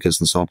of diggers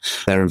and so on,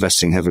 they're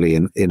investing heavily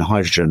in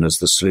hydrogen as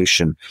the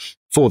solution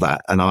for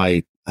that. And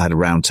I had a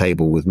round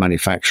table with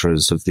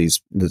manufacturers of this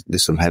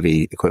sort of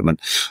heavy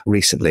equipment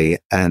recently,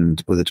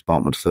 and with the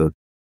Department for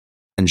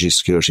Energy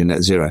Security and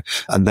Net Zero,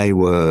 and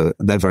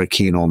they're very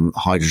keen on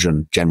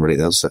hydrogen generally.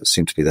 That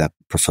seemed to be their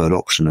preferred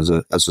option as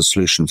a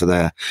solution for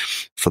their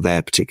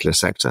particular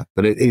sector.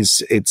 But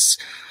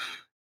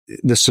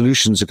the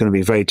solutions are going to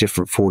be very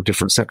different for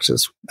different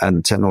sectors,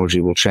 and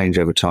technology will change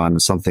over time.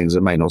 And some things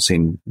that may not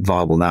seem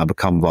viable now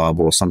become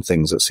viable, or some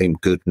things that seem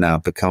good now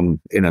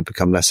become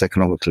less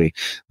economically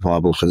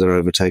viable because they're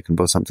overtaken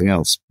by something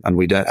else. And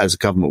we don't, as a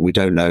government, we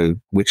don't know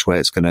which way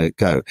it's going to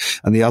go.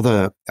 And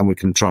we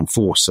can try and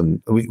force,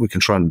 and we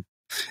can try and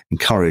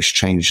encourage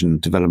change and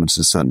development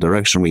in a certain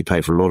direction. We pay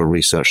for a lot of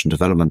research and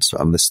development.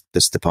 On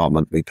this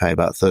department, we pay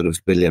about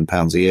 £1/3 billion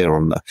a year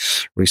on the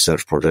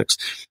research projects.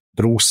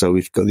 But also,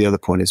 we've got the other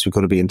point is we've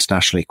got to be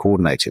internationally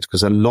coordinated,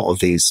 because a lot of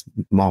these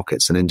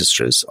markets and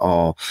industries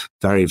are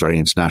very, very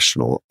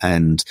international,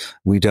 and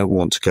we don't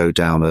want to go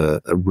down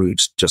a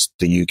route just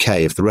the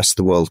UK. If the rest of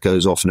the world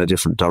goes off in a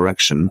different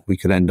direction, we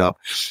could end up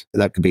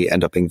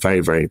being very,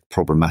 very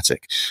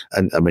problematic.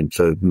 And I mean,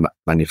 for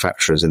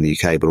manufacturers in the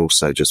UK, but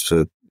also just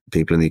for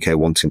people in the UK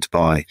wanting to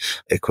buy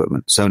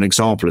equipment. So an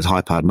example is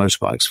high-powered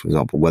motorbikes, for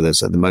example, where at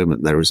the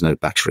moment there is no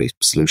battery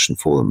solution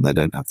for them. They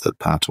don't have the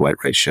power-to-weight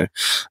ratio.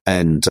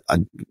 And,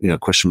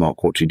 question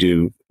mark, what do you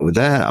do with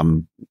there?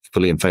 I'm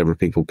fully in favour of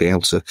people being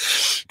able to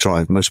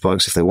drive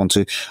motorbikes if they want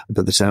to,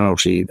 but the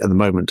technology at the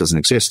moment doesn't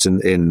exist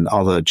in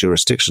other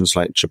jurisdictions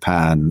like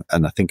Japan,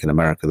 and I think in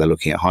America they're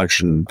looking at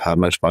hydrogen-powered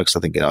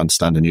motorbikes. I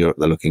understand in Europe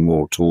they're looking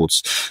more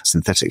towards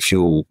synthetic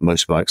fuel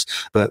motorbikes.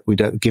 But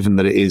given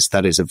that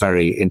that is a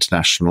very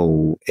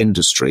international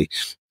industry,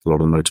 a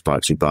lot of the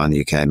motorbikes we buy in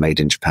the UK are made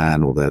in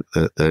Japan, or the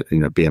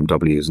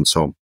BMWs and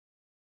so on.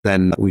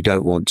 Then we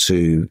don't want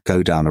to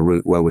go down a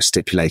route where we're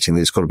stipulating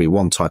there's got to be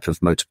one type of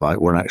motorbike,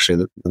 where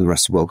actually the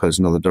rest of the world goes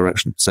another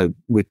direction. So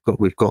we've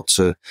got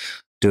to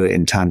do it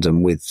in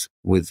tandem with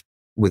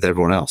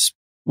everyone else.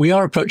 We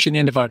are approaching the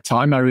end of our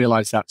time. I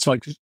realise that. So I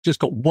just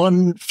got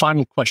one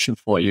final question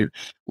for you,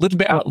 a little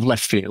bit out of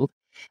left field.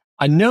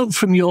 I know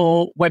from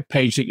your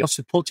webpage that you're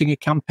supporting a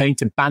campaign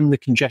to ban the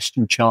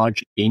congestion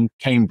charge in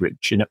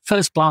Cambridge. And at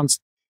first glance,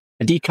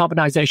 a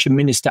decarbonisation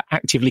minister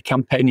actively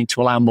campaigning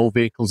to allow more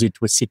vehicles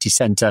into a city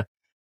centre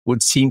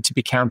would seem to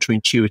be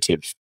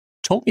counterintuitive.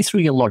 Talk me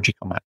through your logic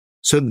on that.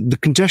 So the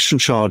congestion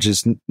charge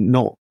is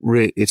not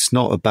really, it's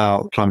not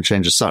about climate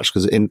change as such,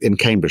 because in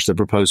Cambridge, the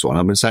proposed one,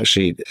 I mean, it's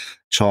actually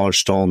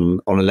charged on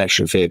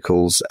electric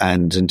vehicles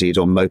and indeed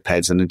on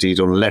mopeds and indeed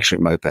on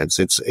electric mopeds.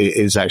 It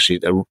is actually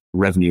a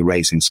revenue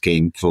raising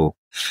scheme to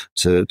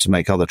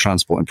make other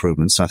transport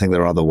improvements. So I think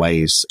there are other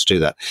ways to do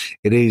that.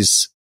 It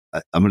is,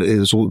 I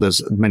mean,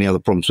 there's many other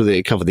problems with it.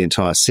 It covered the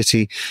entire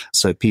city.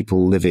 So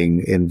people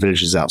living in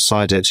villages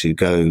outside it who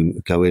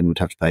go in would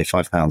have to pay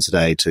 £5 a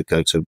day to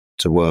go to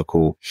work,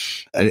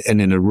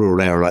 and in a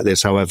rural area like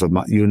this, however,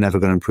 you're never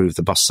going to improve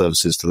the bus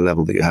services to the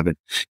level that you have in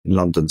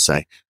London,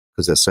 say,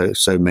 because there's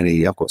so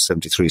many. I've got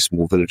 73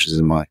 small villages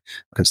in my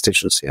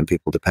constituency, and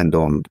people depend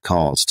on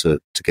cars to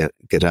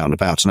get out and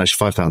about. And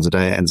actually, £5 a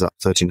day ends up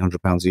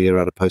 £1,300 a year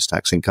out of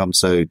post-tax income.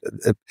 So,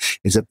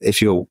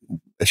 if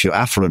you're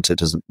affluent, it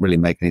doesn't really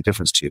make any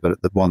difference to you.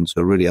 But the ones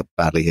who are really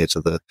badly hit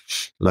are the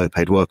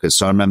low-paid workers.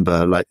 So I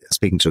remember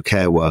speaking to a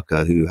care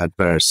worker who had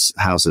various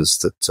houses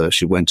that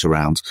she went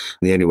around.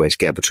 And the only way to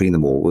get between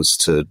them all was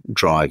to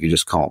drive. You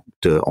just can't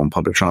do it on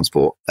public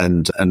transport.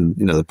 And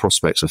the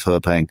prospects of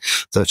her paying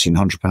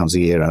 £1,300 a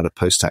year out of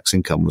post-tax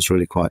income was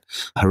really quite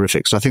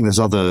horrific. So I think there's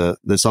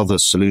other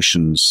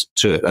solutions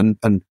to it.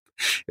 And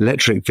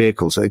electric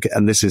vehicles,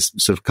 and this is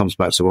sort of comes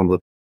back to one of the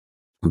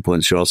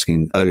points you're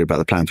asking earlier about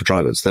the plan for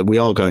drivers, that we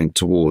are going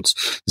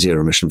towards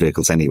zero emission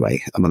vehicles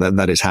anyway. I mean,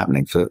 that is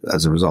happening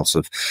as a result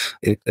of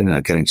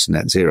getting to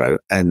net zero.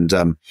 And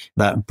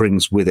that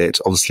brings with it,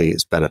 obviously,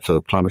 it's better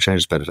for climate change,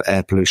 it's better for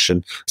air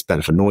pollution, it's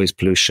better for noise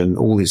pollution,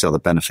 all these other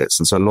benefits.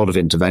 And so a lot of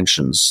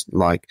interventions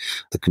like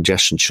the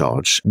congestion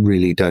charge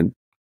really don't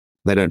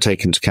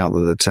take into account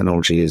that the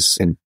technology is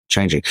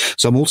changing.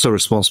 So I'm also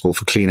responsible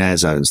for clean air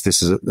zones.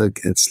 This is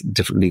it's a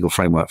different legal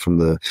framework from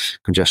the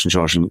congestion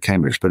charge in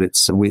Cambridge, but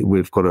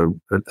we've got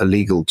a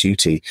legal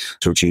duty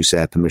to reduce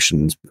air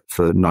emissions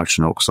for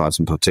nitrogen oxides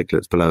and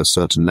particulates below a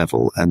certain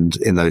level, and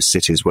in those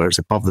cities where it's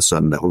above the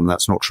certain level, and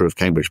that's not true of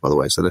Cambridge, by the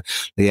way. So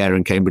the air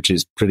in Cambridge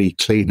is pretty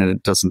clean,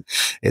 and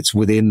it's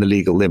within the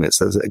legal limits.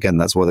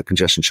 That's why the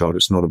congestion charge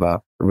is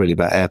not really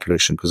about air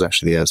pollution, because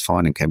actually the air is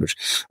fine in Cambridge.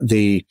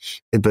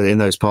 But in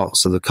those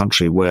parts of the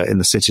country in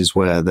the cities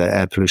where the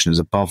air pollution is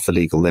above the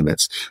legal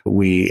limits,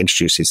 we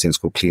introduce these things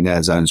called clean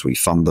air zones. We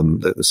fund them.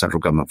 The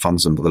central government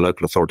funds them, but the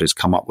local authorities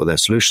come up with their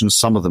solutions.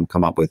 Some of them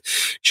come up with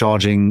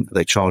charging.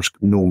 They charge,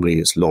 normally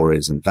it's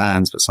lorries and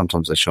vans, but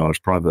sometimes they charge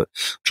private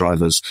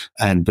drivers.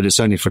 But it's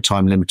only for a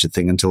time limited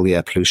thing until the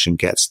air pollution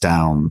gets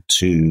down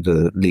to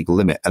the legal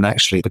limit. And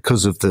actually,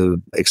 because of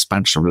the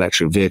expansion of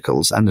electric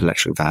vehicles and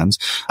electric vans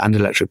and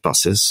electric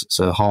buses,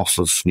 so half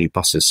of new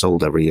buses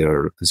sold every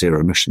year are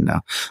zero emission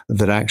now,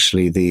 that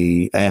actually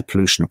the air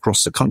pollution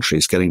across the country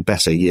is getting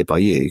better year by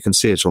year. You can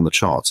see it on the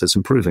charts. It's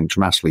improving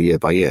dramatically year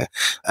by year.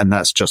 And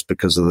that's just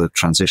because of the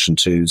transition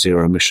to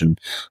zero emission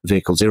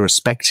vehicles,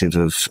 irrespective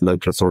of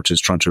local authorities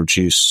trying to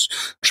reduce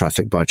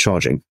traffic by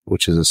charging,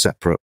 which is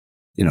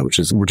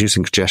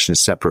reducing congestion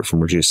is separate from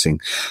reducing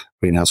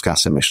greenhouse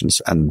gas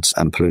emissions and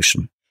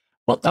pollution.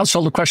 Well, that's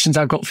all the questions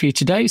I've got for you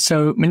today.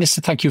 So,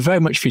 Minister, thank you very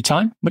much for your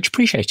time. Much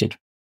appreciated.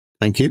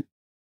 Thank you.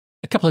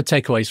 A couple of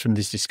takeaways from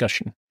this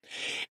discussion.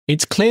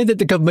 It's clear that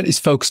the government is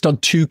focused on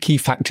two key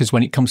factors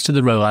when it comes to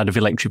the rollout of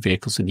electric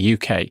vehicles in the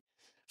UK.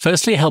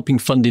 Firstly, helping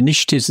fund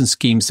initiatives and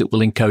schemes that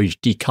will encourage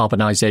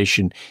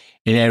decarbonisation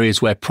in areas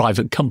where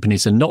private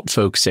companies are not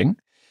focusing.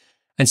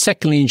 And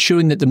secondly,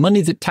 ensuring that the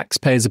money that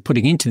taxpayers are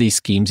putting into these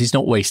schemes is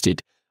not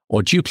wasted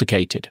or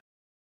duplicated.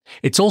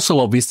 It's also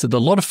obvious that a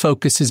lot of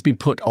focus has been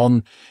put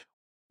on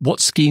what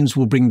schemes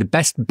will bring the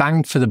best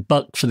bang for the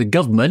buck for the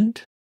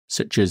government,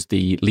 such as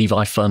the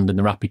Levi Fund and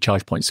the Rapid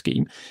Charge Point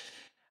scheme.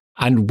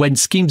 And when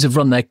schemes have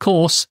run their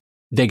course,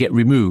 they get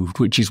removed,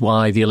 which is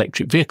why the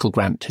electric vehicle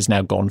grant has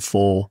now gone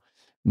for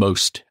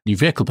most new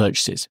vehicle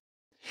purchases.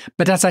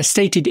 But as I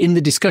stated in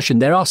the discussion,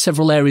 there are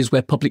several areas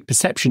where public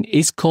perception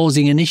is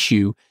causing an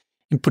issue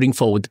in putting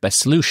forward the best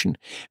solution.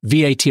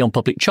 VAT on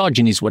public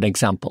charging is one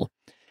example,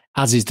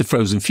 as is the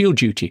frozen fuel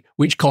duty,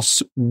 which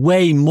costs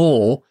way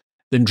more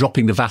than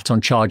dropping the VAT on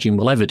charging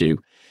will ever do.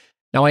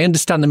 Now, I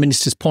understand the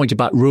Minister's point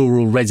about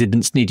rural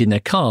residents needing their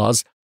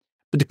cars,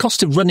 but the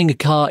cost of running a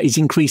car is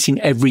increasing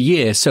every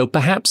year. So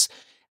perhaps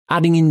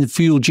adding in the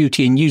fuel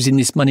duty and using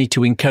this money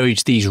to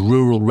encourage these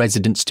rural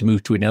residents to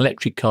move to an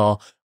electric car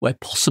where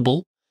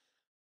possible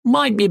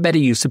might be a better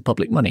use of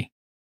public money.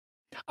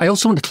 I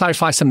also want to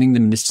clarify something the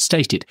Minister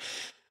stated.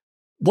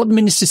 What the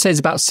Minister says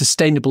about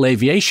sustainable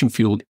aviation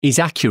fuel is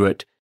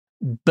accurate,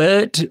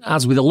 but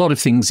as with a lot of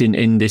things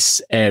in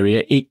this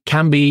area, it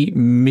can be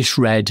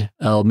misread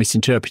or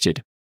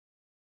misinterpreted.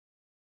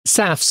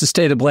 SAF,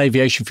 sustainable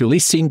aviation fuel,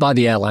 is seen by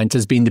the airlines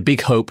as being the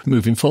big hope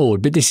moving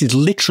forward, but this is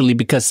literally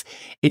because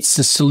it's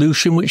a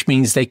solution which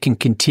means they can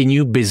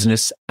continue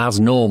business as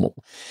normal.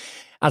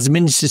 As the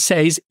Minister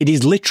says, it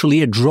is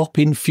literally a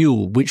drop-in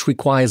fuel which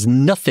requires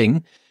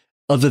nothing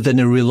other than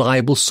a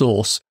reliable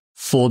source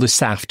for the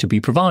SAF to be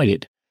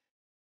provided.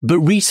 But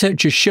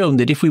research has shown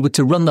that if we were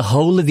to run the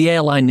whole of the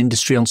airline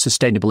industry on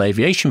sustainable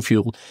aviation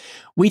fuel,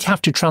 we'd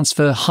have to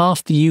transfer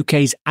half the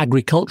UK's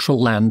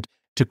agricultural land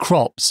to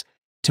crops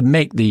to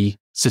make the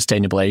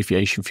sustainable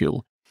aviation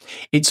fuel.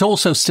 It's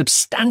also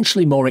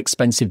substantially more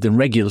expensive than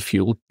regular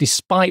fuel,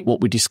 despite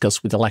what we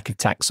discussed with the lack of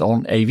tax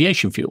on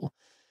aviation fuel.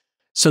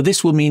 So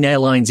this will mean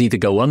airlines either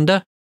go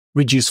under,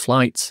 reduce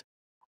flights,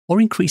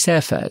 or increase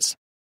airfares.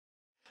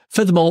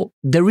 Furthermore,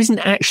 there isn't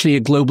actually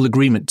a global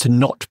agreement to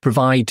not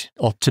provide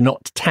or to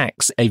not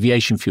tax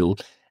aviation fuel,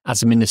 as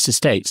the Minister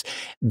states.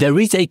 There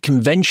is a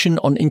Convention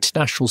on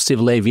International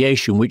Civil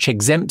Aviation which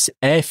exempts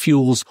air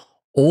fuels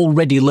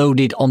already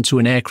loaded onto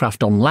an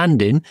aircraft on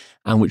landing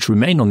and which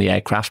remain on the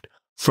aircraft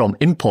from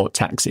import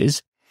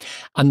taxes.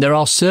 And there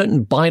are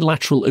certain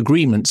bilateral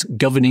agreements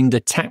governing the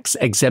tax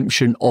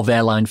exemption of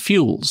airline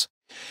fuels.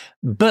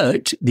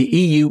 But the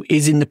EU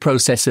is in the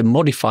process of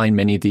modifying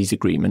many of these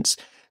agreements,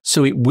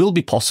 so it will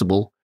be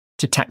possible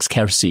to tax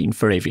kerosene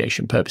for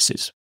aviation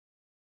purposes.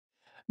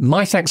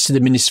 My thanks to the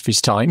Minister for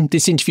his time.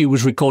 This interview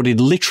was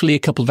recorded literally a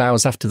couple of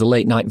hours after the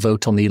late night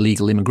vote on the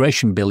illegal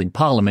immigration bill in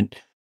Parliament,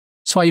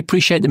 so I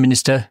appreciate the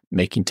Minister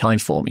making time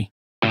for me.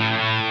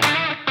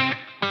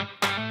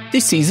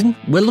 This season,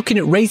 we're looking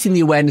at raising the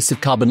awareness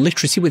of carbon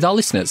literacy with our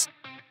listeners.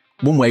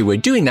 One way we're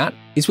doing that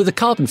is with a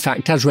carbon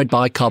fact as read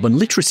by carbon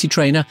literacy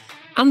trainer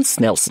Anne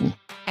Snelson.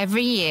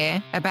 Every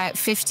year, about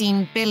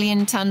 15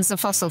 billion tonnes of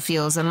fossil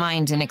fuels are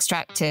mined and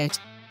extracted.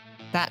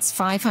 That's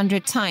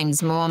 500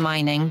 times more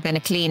mining than a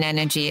clean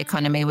energy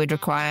economy would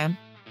require.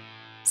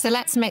 So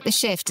let's make the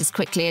shift as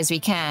quickly as we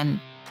can.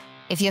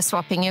 If you're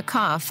swapping your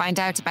car, find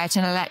out about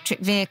an electric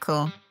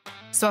vehicle.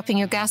 Swapping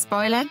your gas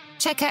boiler?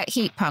 Check out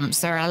heat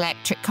pumps or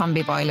electric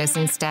combi boilers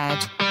instead.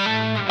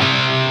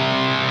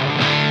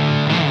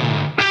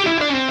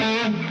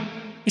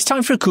 It's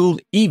time for a cool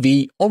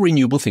EV or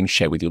renewable thing to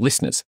share with your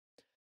listeners.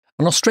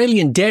 An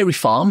Australian dairy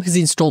farm has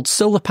installed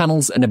solar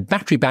panels and a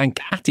battery bank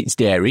at its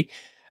dairy,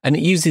 and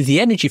it uses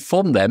the energy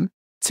from them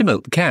to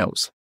milk the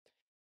cows.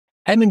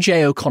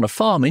 M&J O'Connor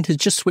Farming has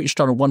just switched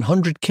on a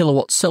 100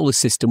 kilowatt solar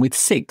system with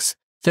 6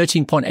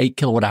 13.8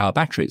 kilowatt hour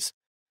batteries.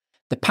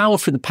 The power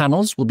from the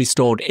panels will be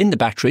stored in the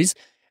batteries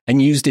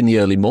and used in the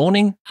early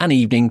morning and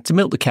evening to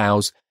milk the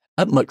cows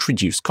at much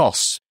reduced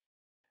costs.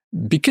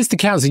 Because the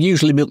cows are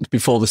usually milked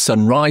before the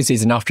sun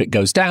rises and after it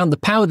goes down, the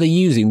power they're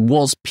using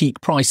was peak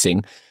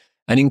pricing,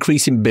 and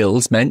increasing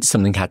bills meant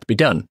something had to be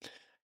done.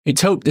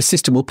 It's hoped the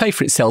system will pay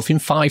for itself in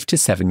 5 to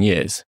 7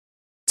 years.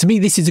 To me,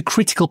 this is a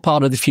critical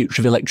part of the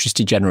future of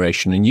electricity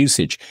generation and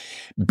usage,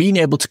 being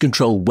able to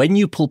control when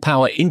you pull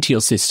power into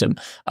your system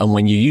and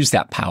when you use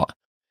that power.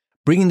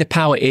 Bringing the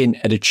power in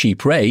at a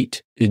cheap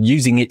rate and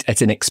using it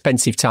at an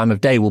expensive time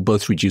of day will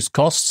both reduce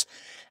costs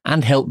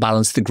and help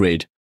balance the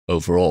grid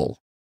overall.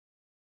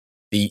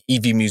 The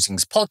EV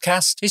Musings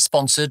podcast is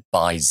sponsored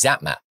by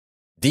ZapMap,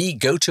 the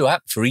go-to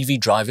app for EV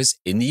drivers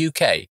in the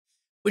UK,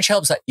 which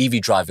helps our EV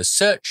drivers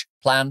search,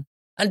 plan,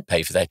 and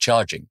pay for their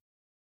charging.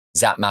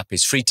 ZapMap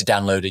is free to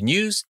download and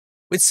use,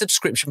 with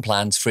subscription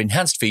plans for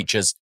enhanced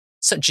features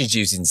such as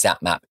using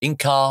ZapMap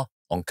in-car,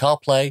 on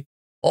CarPlay,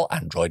 or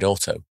Android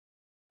Auto.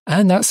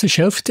 And that's the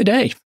show for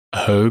today.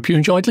 I hope you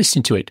enjoyed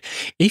listening to it.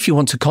 If you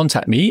want to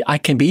contact me, I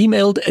can be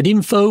emailed at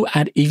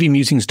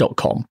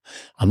info@evmusings.com.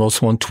 I'm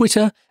also on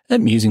Twitter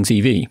at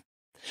MusingsEV.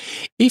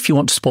 If you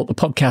want to support the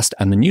podcast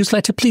and the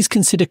newsletter, please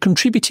consider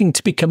contributing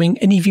to becoming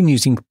an EV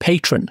Musing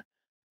patron.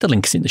 The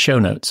link is in the show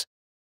notes.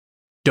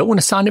 Don't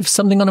want to sign up for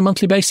something on a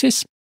monthly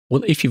basis?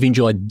 Well, if you've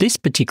enjoyed this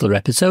particular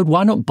episode,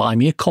 why not buy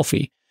me a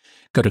coffee?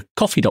 Go to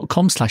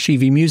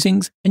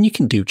coffee.com/evmusings and you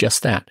can do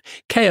just that.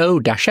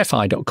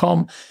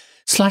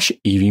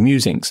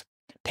 ko-fi.com/evmusings.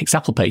 Takes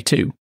Apple Pay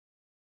too.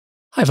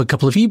 I have a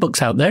couple of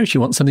ebooks out there if you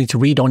want something to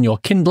read on your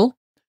Kindle.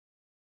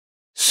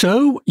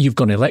 So, You've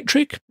Gone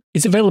Electric.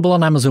 It's available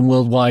on Amazon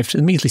worldwide for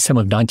the measly sum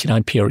of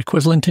 99p or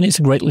equivalent, and it's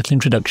a great little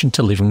introduction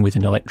to living with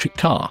an electric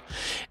car.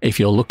 If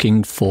you're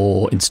looking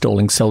for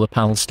installing solar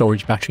panel,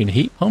 storage battery and a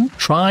heat pump,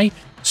 try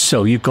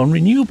So You've Gone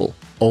Renewable.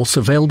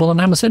 Also available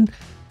on Amazon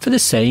for the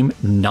same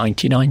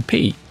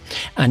 99p.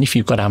 And if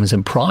you've got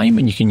Amazon Prime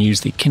and you can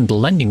use the Kindle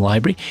Lending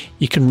Library,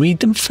 you can read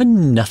them for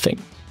nothing.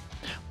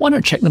 Why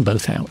not check them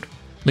both out?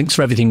 Links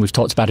for everything we've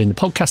talked about in the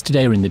podcast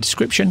today are in the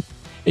description.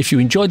 If you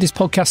enjoyed this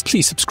podcast,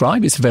 please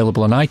subscribe. It's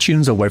available on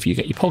iTunes or wherever you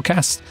get your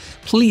podcasts.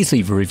 Please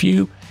leave a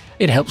review.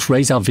 It helps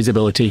raise our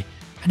visibility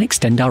and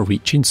extend our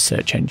reach in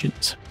search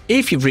engines.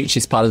 If you've reached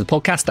this part of the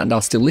podcast and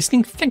are still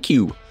listening, thank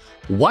you.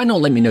 Why not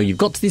let me know you've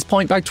got to this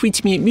point by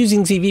tweeting me at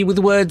MusingsEV with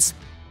the words,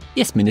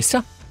 "Yes,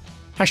 Minister."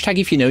 Hashtag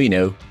if you know, you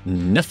know,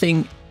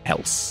 nothing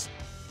else.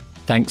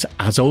 Thanks,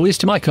 as always,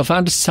 to my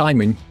co-founder,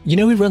 Simon. You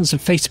know, he runs a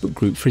Facebook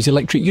group for his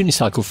electric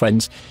unicycle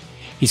friends.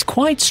 He's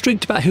quite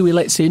strict about who he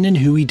lets in and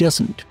who he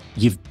doesn't.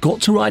 You've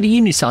got to ride a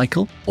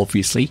unicycle,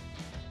 obviously,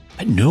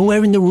 but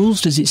nowhere in the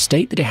rules does it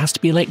state that it has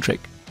to be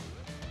electric.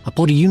 I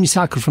bought a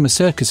unicycle from a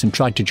circus and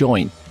tried to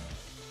join.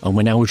 And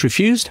when I was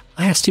refused,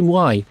 I asked him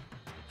why.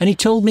 And he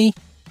told me,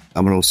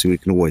 I mean, obviously, we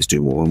can always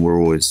do more, and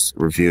we're always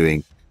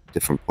reviewing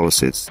different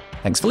policies.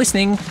 Thanks for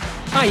listening.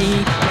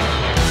 Bye.